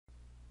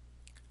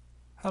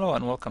Hello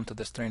and welcome to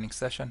this training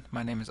session.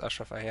 My name is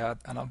Ashraf Ayad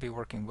and I'll be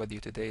working with you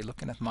today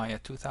looking at Maya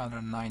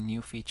 2009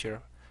 new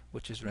feature,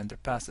 which is render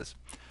passes.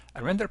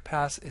 A render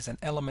pass is an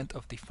element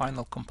of the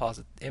final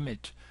composite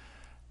image,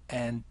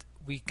 and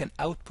we can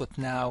output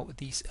now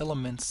these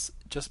elements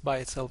just by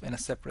itself in a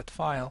separate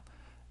file,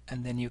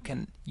 and then you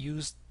can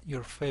use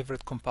your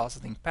favorite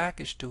compositing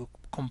package to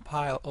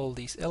compile all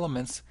these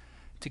elements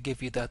to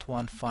give you that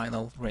one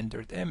final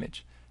rendered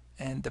image.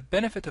 And the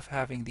benefit of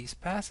having these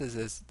passes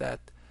is that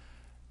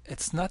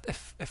it's not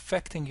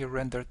affecting your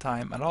render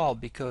time at all,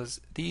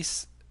 because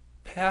these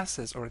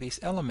passes or these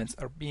elements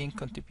are being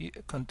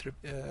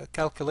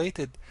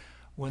calculated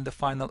when the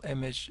final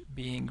image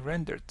being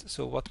rendered.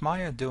 So what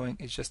Maya doing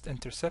is just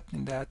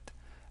intercepting that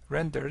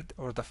rendered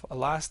or the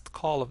last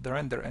call of the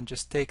render and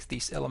just takes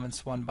these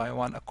elements one by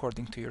one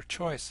according to your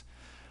choice.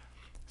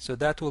 So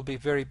that will be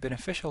very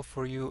beneficial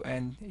for you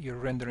and your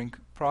rendering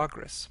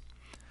progress.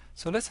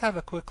 So let's have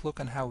a quick look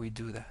on how we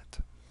do that.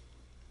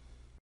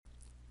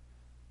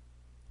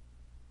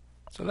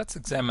 So let's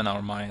examine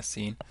our Maya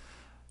scene.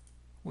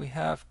 We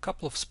have a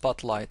couple of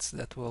spotlights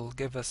that will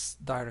give us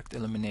direct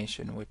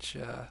illumination, which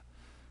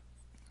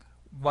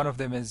one of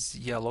them is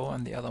yellow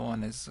and the other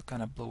one is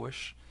kind of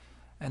bluish.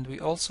 And we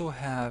also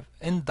have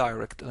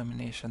indirect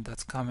illumination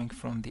that's coming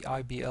from the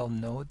IBL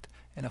node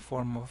in a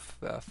form of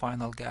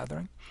final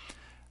gathering.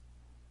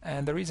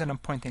 And the reason I'm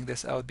pointing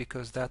this out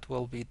because that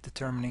will be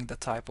determining the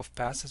type of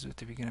passes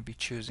that we're going to be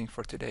choosing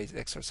for today's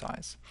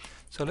exercise.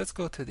 So let's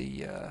go to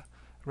the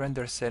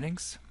render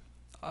settings.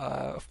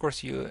 Of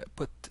course, you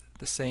put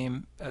the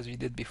same as we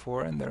did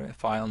before in the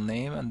file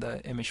name and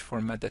the image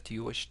format that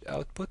you wish to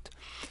output.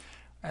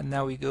 And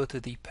now we go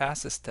to the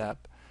passes tab.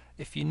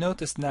 If you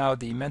notice now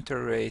the mentor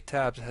array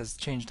tab has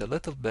changed a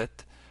little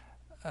bit.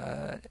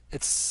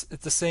 It's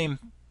the same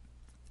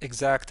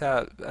exact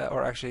tab,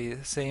 or actually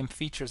the same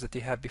features that you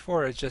had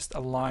before. It's just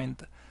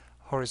aligned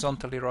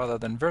horizontally rather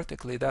than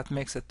vertically. That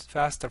makes it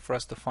faster for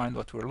us to find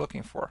what we're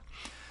looking for.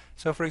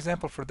 So for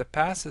example, for the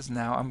passes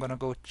now, I'm going to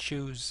go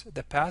choose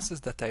the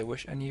passes that I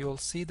wish, and you'll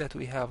see that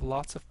we have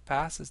lots of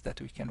passes that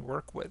we can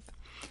work with.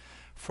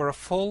 For a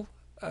full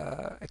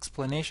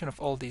explanation of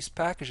all these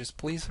packages,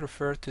 please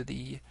refer to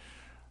the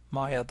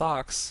Maya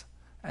docs,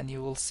 and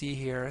you will see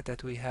here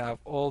that we have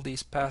all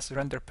these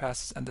render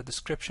passes and the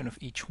description of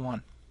each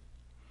one.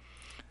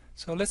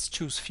 So let's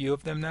choose few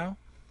of them now.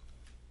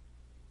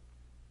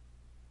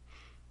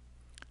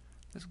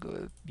 Let's go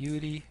to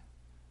beauty.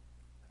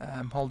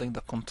 I'm holding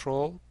the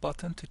control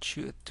button to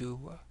choose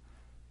to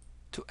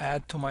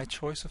add to my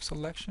choice of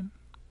selection.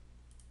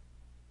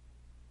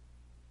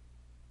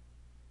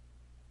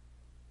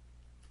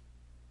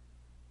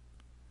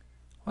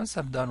 Once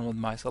I'm done with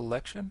my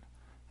selection,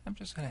 I'm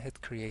just going to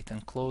hit create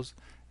and close.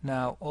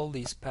 Now all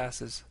these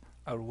passes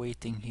are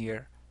waiting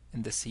here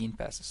in the scene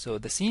passes. So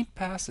the scene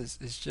passes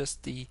is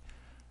just the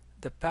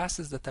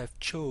passes that I've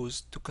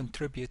chose to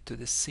contribute to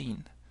the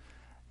scene.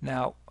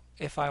 Now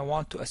if I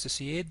want to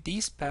associate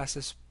these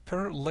passes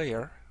per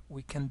layer,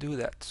 we can do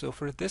that. So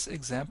for this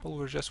example,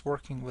 we're just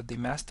working with the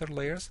master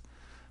layers.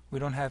 We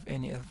don't have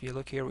any, if you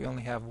look here, we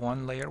only have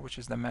one layer, which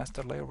is the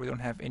master layer. We don't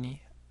have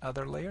any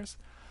other layers.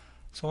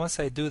 So once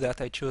I do that,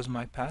 I choose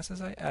my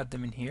passes, I add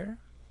them in here.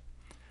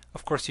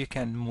 Of course, you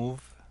can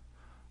move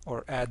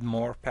or add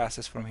more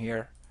passes from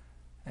here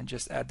and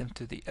just add them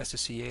to the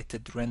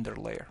associated render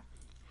layer.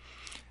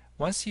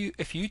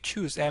 If you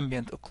choose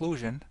ambient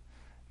occlusion,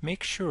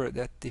 make sure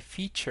that the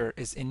feature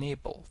is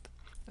enabled,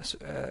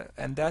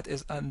 and that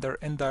is under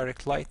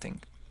indirect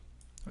lighting,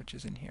 which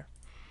is in here.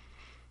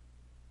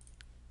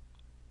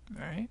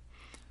 Alright,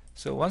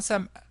 so once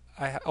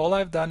all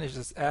I've done is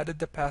just added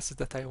the passes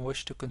that I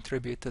wish to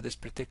contribute to this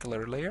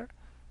particular layer,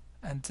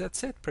 and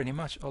that's it pretty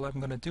much. All I'm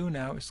going to do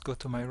now is go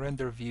to my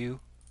render view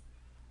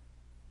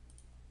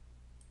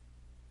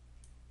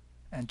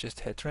and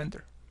just hit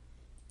render.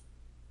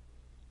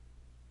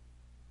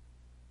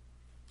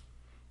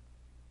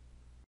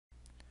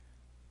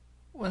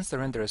 Once the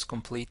render is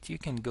complete, you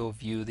can go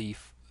view the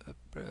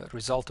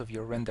result of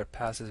your render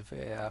passes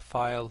via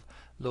file,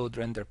 load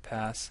render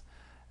pass,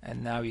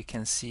 and now you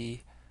can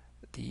see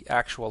the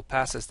actual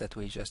passes that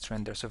we just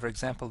rendered. So for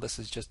example, this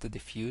is just the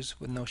diffuse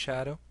with no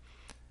shadow.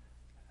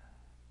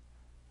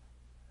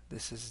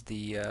 This is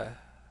the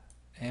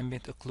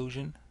ambient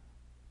occlusion.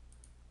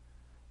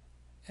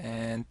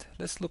 And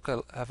let's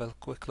have a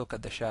quick look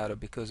at the shadow,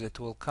 because it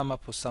will come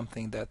up with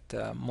something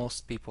that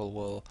most people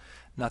will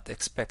not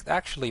expect.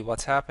 Actually,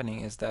 what's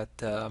happening is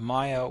that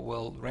Maya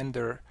will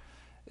render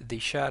the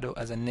shadow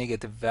as a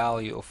negative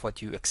value of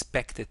what you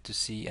expected to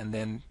see and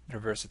then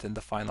reverse it in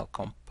the final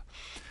comp.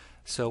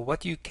 So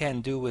what you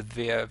can do with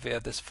via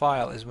this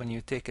file is, when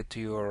you take it to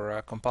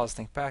your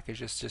compositing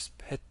package, is just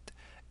hit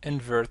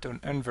invert or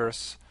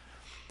inverse,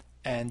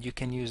 and you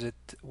can use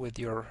it with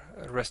your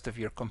rest of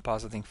your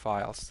compositing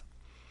files.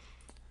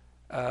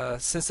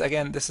 Since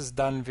again this is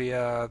done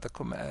via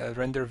the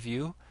render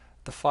view,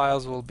 the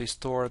files will be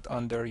stored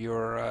under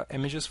your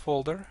images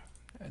folder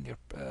in your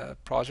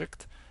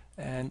project,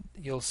 and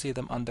you'll see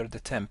them under the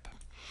temp.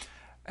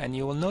 And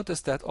you will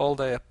notice that all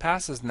the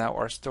passes now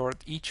are stored,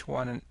 each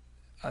one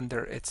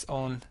under its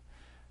own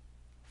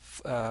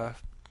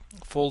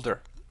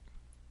folder.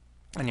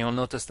 And you'll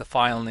notice the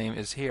file name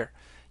is here.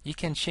 You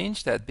can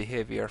change that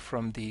behavior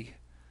from the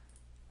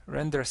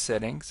render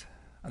settings.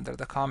 Under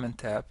the comment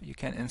tab, you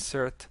can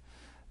insert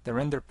the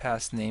render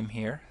pass name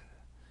here,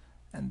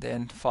 and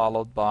then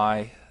followed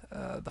by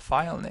the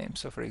file name.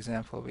 So for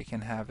example, we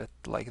can have it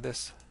like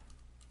this.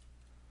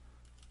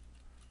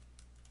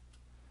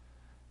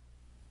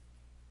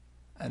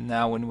 And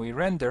now when we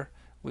render,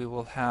 we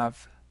will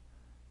have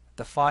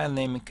the file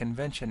naming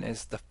convention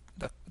is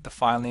the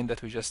file name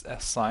that we just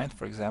assigned,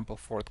 for example,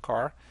 Ford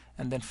car,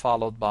 and then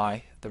followed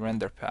by the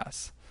render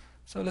pass.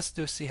 So let's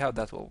see how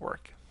that will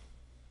work.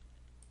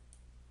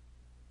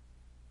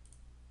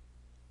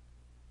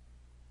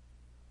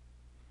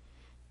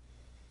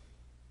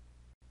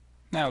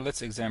 Now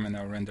let's examine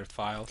our rendered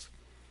files.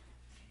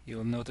 You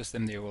will notice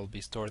them, they will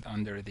be stored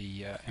under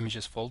the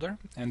images folder,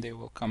 and they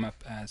will come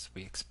up as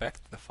we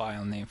expect, the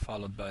file name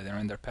followed by the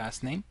render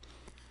pass name.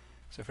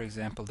 So for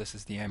example, this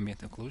is the ambient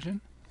occlusion,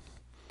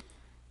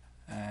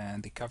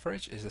 and the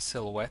coverage is a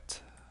silhouette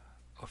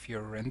of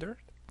your render.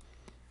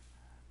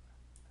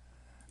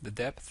 The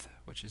depth,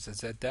 which is a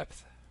Z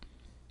depth.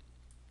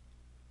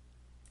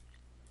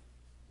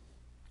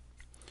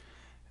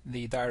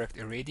 The direct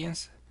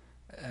irradiance.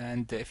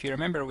 And if you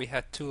remember, we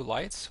had two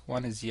lights,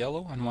 one is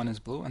yellow and one is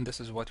blue, and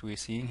this is what we're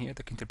seeing here,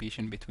 the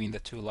contribution between the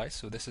two lights.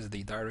 So this is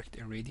the direct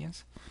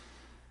irradiance.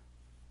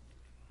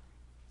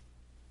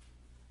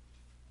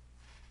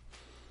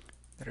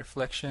 The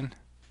reflection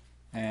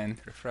and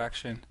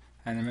refraction,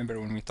 and remember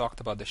when we talked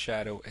about the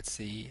shadow, it's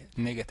the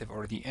negative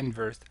or the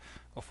inverse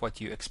of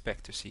what you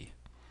expect to see.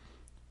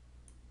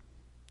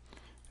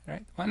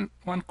 Right.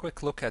 One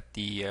quick look at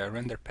the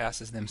render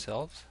passes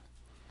themselves.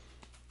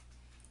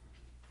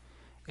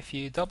 If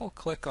you double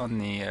click on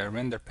the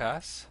render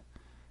pass,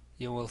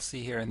 you will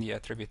see here in the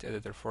attribute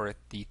editor for it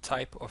the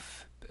type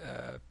of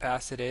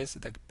pass it is,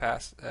 the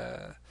pass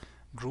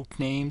group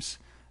names,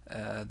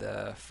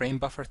 the frame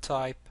buffer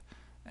type,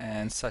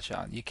 and such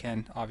on. You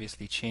can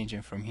obviously change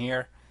them from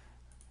here,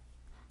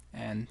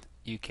 and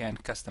you can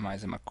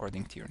customize them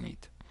according to your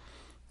need.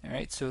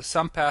 Alright, so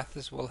some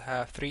passes will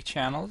have 3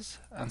 channels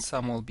and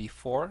some will be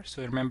 4,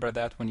 so remember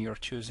that when you're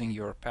choosing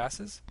your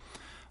passes.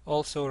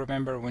 Also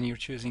remember, when you're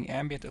choosing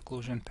ambient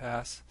occlusion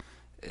pass,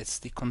 it's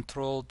the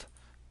controlled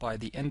by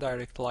the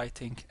indirect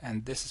lighting,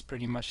 and this is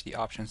pretty much the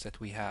options that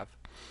we have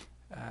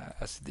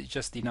as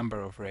just the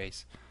number of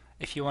rays.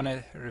 If you want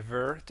to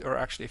revert, or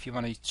actually if you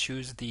want to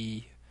choose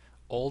the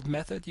old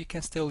method, you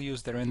can still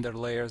use the render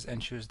layers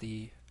and choose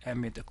the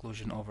ambient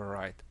occlusion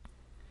override.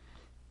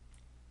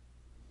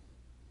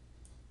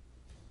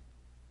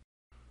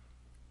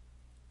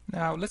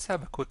 Now let's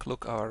have a quick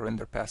look at our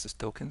render passes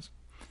tokens.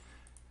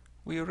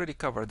 We already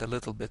covered a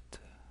little bit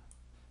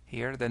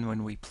here than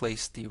when we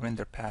placed the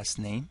render pass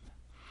name.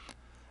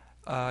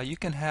 You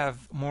can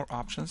have more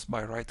options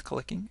by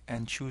right-clicking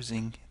and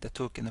choosing the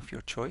token of your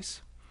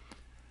choice.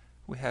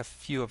 We have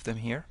few of them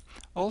here.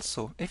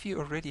 Also, if you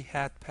already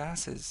had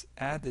passes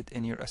added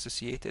in your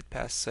associated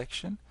pass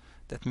section,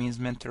 that means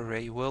Mentor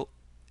Ray will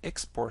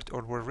export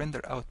or will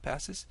render out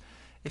passes.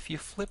 If you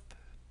flip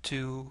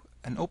to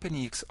an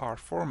OpenEXR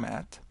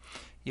format,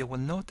 you will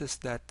notice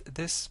that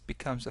this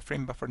becomes, a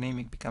frame buffer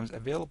naming becomes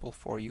available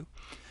for you,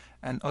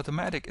 and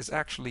automatic is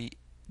actually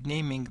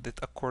naming that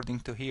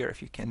according to here.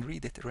 If you can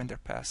read it, render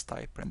pass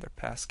type, render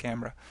pass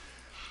camera.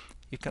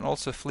 You can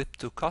also flip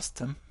to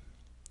custom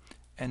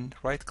and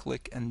right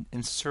click and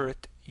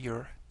insert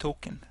your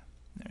token.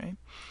 All right.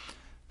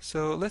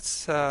 So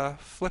let's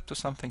flip to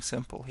something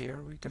simple here.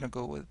 We're gonna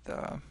go with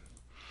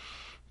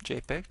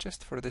JPEG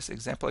just for this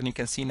example, and you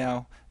can see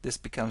now this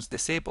becomes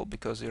disabled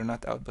because you're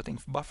not outputting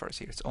buffers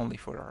here. It's only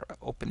for our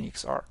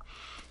OpenEXR.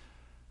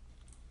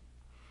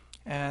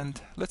 And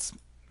let's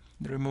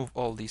remove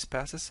all these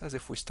passes as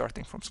if we're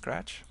starting from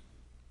scratch.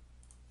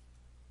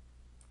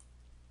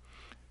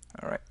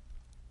 Alright.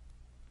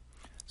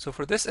 So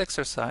for this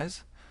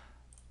exercise,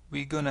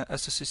 we're gonna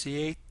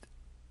associate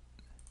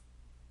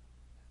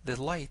the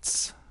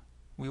lights.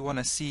 We want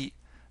to see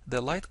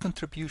the light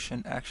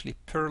contribution actually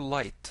per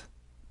light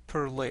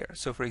per layer.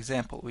 So for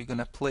example, we're going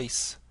to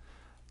place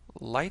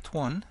light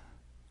 1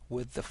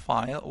 with the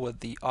file, with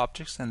the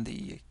objects and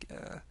the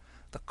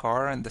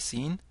car and the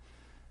scene,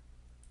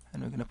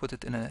 and we're going to put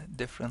it in a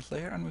different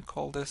layer, and we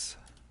call this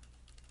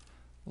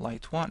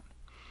light 1.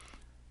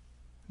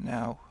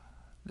 Now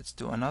let's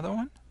do another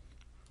one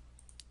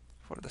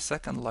for the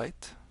second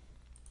light,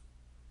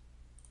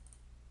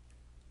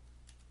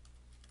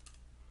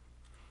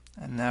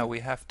 and now we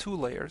have 2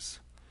 layers.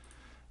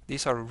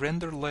 These are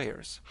render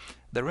layers.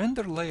 The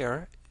render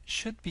layer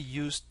should be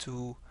used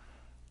to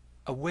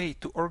a way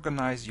to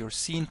organize your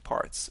scene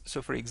parts.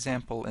 So for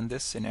example, in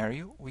this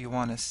scenario, we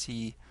want to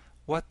see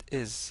what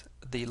is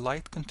the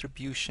light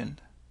contribution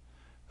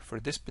for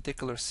this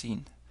particular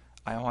scene.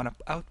 I want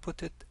to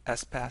output it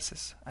as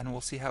passes, and we'll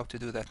see how to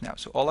do that now.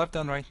 So all I've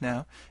done right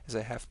now is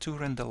I have 2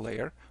 render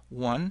layers.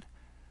 One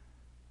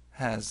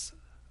has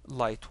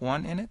light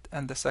 1 in it,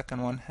 and the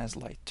second one has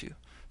light 2.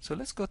 So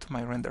let's go to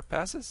my render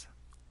passes,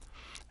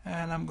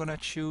 and I'm gonna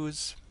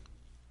choose,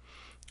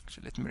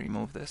 actually let me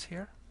remove this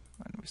here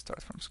when we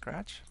start from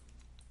scratch,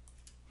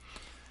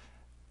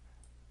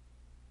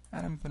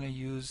 and I'm gonna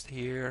use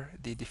here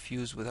the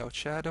diffuse without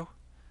shadow,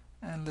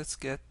 and let's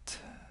get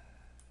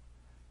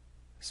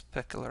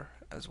specular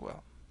as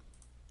well.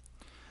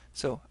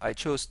 So I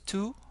chose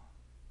 2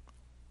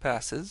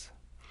 passes,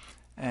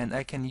 and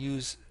I can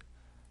use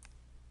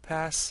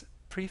pass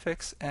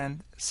prefix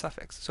and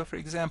suffix. So for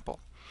example,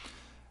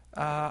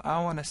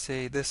 I want to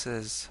say this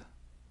is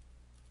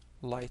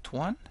light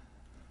 1,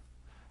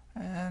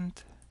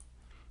 and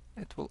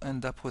it will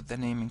end up with the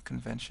naming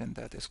convention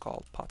that is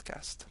called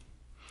podcast.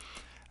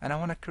 And I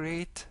want to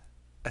create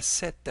a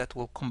set that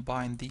will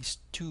combine these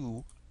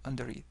two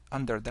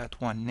under that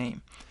one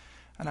name,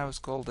 and I will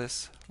call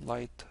this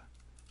light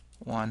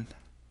 1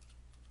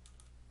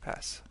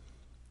 pass.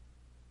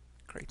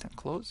 Create and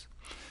close.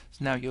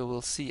 So now you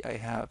will see I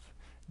have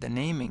the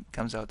naming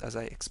comes out as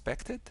I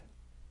expected,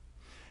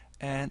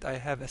 and I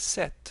have a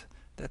set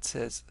that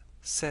says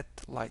set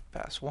light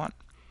pass 1,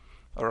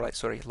 or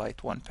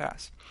light 1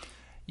 pass.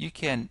 You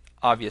can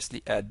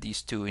obviously add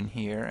these two in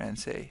here and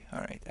say,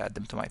 alright, add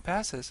them to my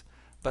passes,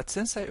 but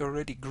since I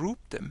already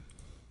grouped them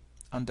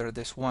under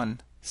this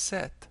one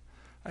set,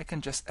 I can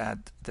just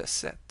add the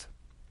set.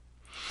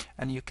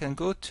 And you can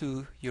go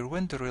to your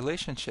window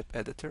relationship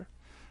editor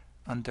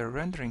under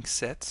rendering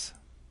sets,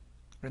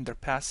 render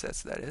pass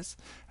sets that is,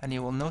 and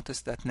you will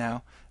notice that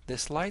now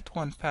this light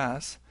 1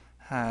 pass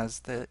has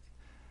the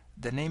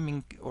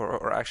naming,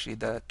 or actually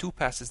the 2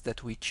 passes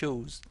that we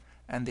chose,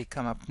 and they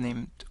come up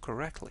named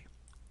correctly.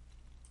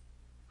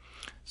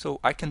 So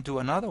I can do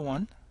another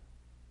one,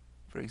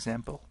 for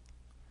example,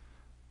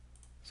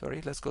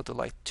 let's go to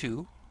light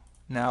 2.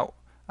 Now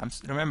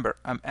remember,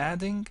 I'm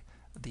adding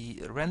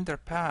the render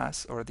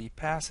pass, or the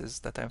passes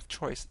that I've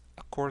chosen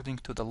according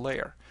to the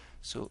layer.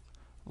 So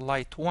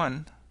light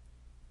 1,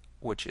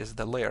 which is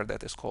the layer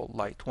that is called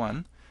light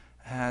 1,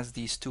 has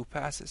these 2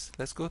 passes.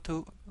 Let's go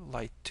to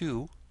light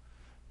 2,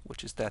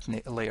 which is that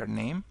layer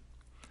name,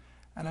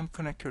 and I'm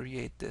going to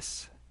create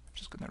this. I'm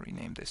just going to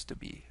rename this to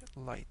be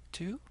light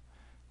 2,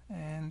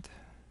 and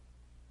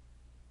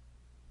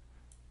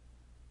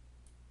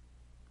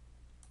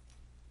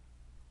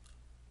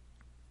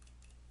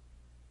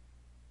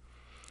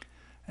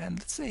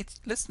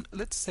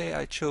let's say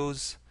I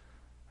chose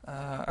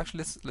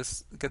actually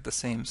let's get the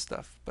same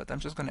stuff, but I'm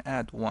just going to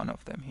add one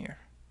of them here.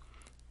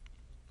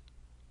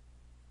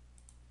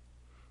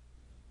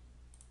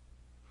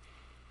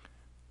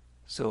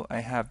 So I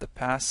have the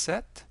pass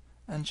set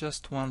and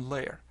just one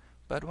layer.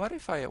 But what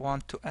if I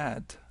want to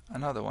add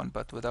another one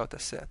but without a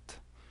set?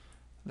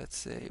 Let's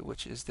say,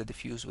 which is the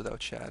diffuse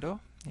without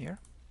shadow here.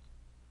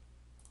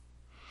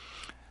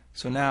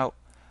 So now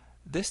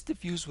this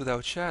diffuse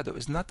without shadow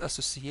is not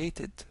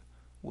associated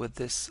with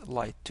this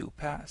light 2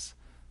 pass.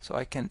 So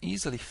I can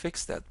easily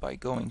fix that by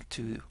going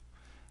to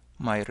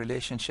my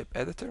relationship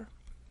editor,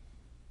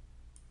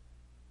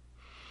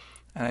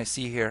 and I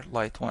see here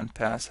light 1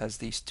 pass has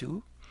these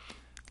 2,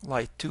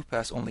 light 2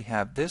 pass only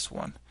have this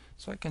one,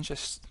 so I can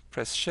just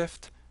press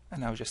shift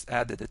and I've just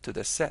added it to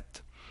the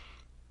set.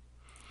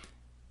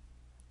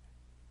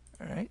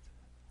 Alright,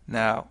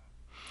 now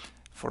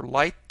for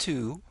light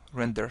 2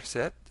 render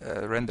set,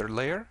 render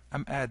layer,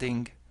 I'm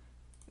adding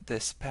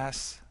this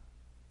pass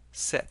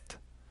set.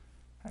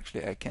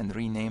 Actually, I can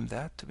rename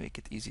that to make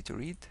it easy to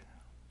read.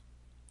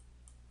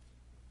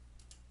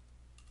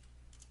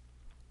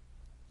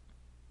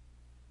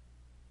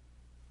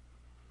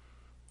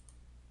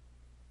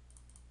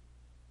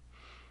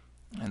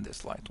 And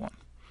this light 1.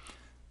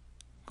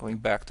 Going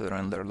back to the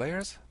render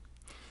layers,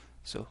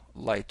 so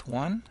light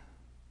 1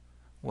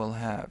 will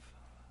have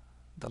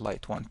the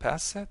light 1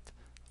 pass set,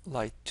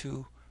 light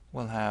 2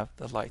 will have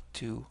the light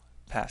 2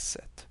 pass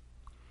set.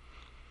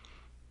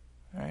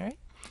 Alright,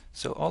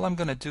 so all I'm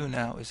going to do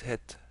now is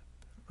hit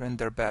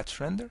render batch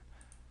render,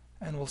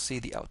 and we'll see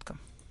the outcome.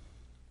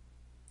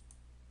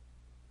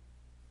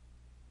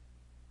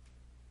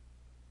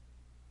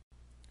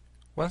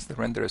 Once the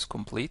render is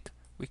complete,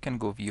 we can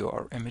go view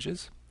our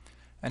images,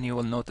 and you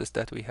will notice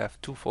that we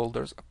have 2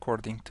 folders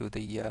according to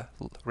the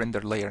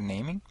render layer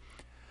naming.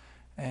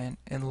 And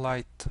in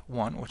light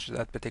 1, which is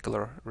that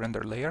particular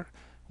render layer,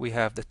 we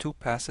have the 2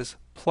 passes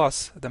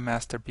plus the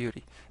master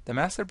beauty. The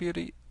master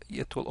beauty,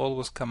 it will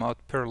always come out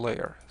per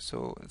layer,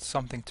 so it's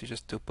something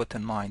to put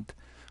in mind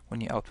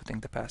when you're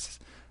outputting the passes.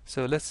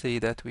 So let's say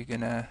that we're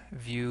gonna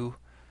view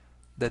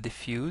the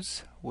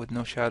diffuse with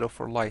no shadow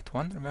for light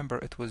 1. Remember,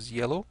 it was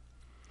yellow,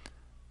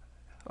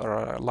 or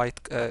a light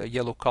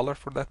yellow color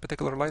for that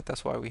particular light.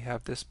 That's why we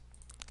have this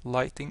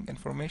lighting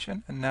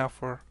information. And now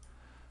for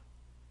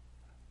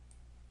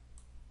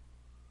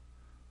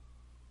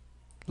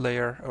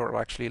layer, or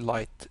actually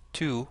light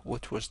 2,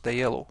 which was the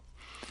yellow,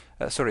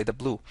 the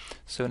blue.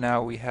 So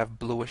now we have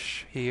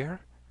bluish here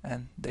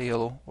and the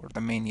yellow, or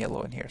the main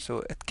yellow, in here.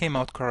 So it came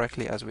out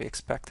correctly as we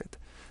expected.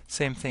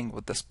 Same thing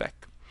with the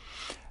spec.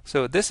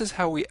 So this is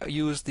how we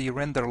use the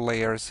render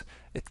layers.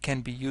 It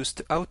can be used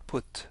to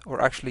output,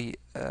 or actually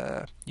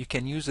you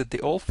can use it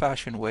the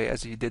old-fashioned way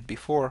as you did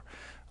before,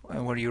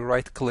 where you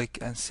right-click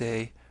and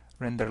say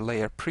render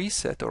layer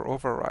preset or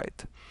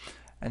override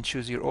and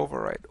choose your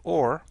override.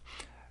 Or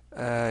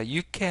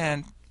you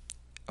can,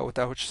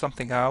 which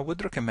something I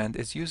would recommend,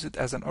 is use it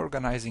as an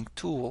organizing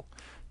tool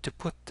to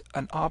put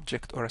an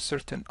object or a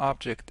certain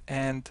object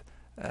and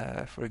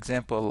for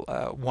example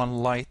one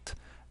light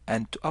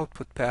and to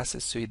output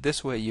passes. So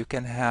this way you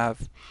can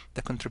have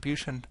the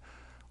contribution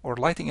or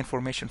lighting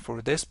information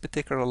for this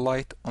particular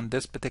light on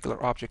this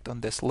particular object on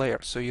this layer.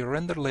 So your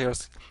render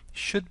layers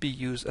should be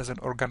used as an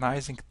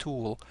organizing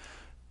tool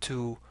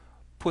to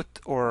put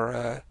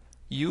or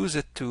use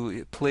it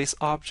to place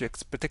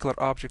objects, particular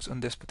objects on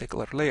this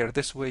particular layer.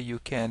 This way you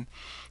can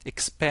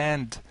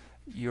expand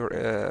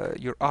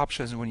your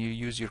options when you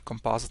use your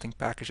compositing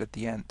package at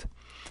the end.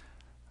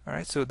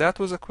 Alright, so that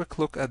was a quick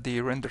look at the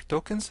render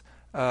tokens.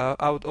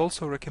 I would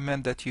also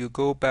recommend that you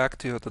go back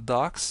to the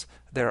docs.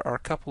 There are a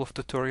couple of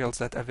tutorials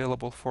that are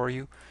available for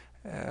you.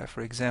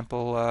 For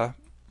example,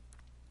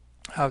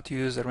 how to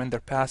use the render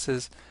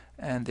passes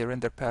and the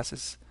render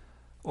passes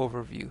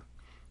overview.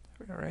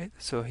 Alright,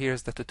 so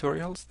here's the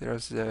tutorials.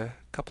 There's a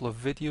couple of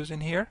videos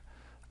in here.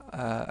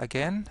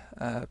 Again,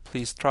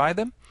 please try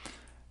them,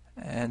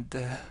 and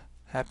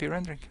happy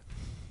rendering.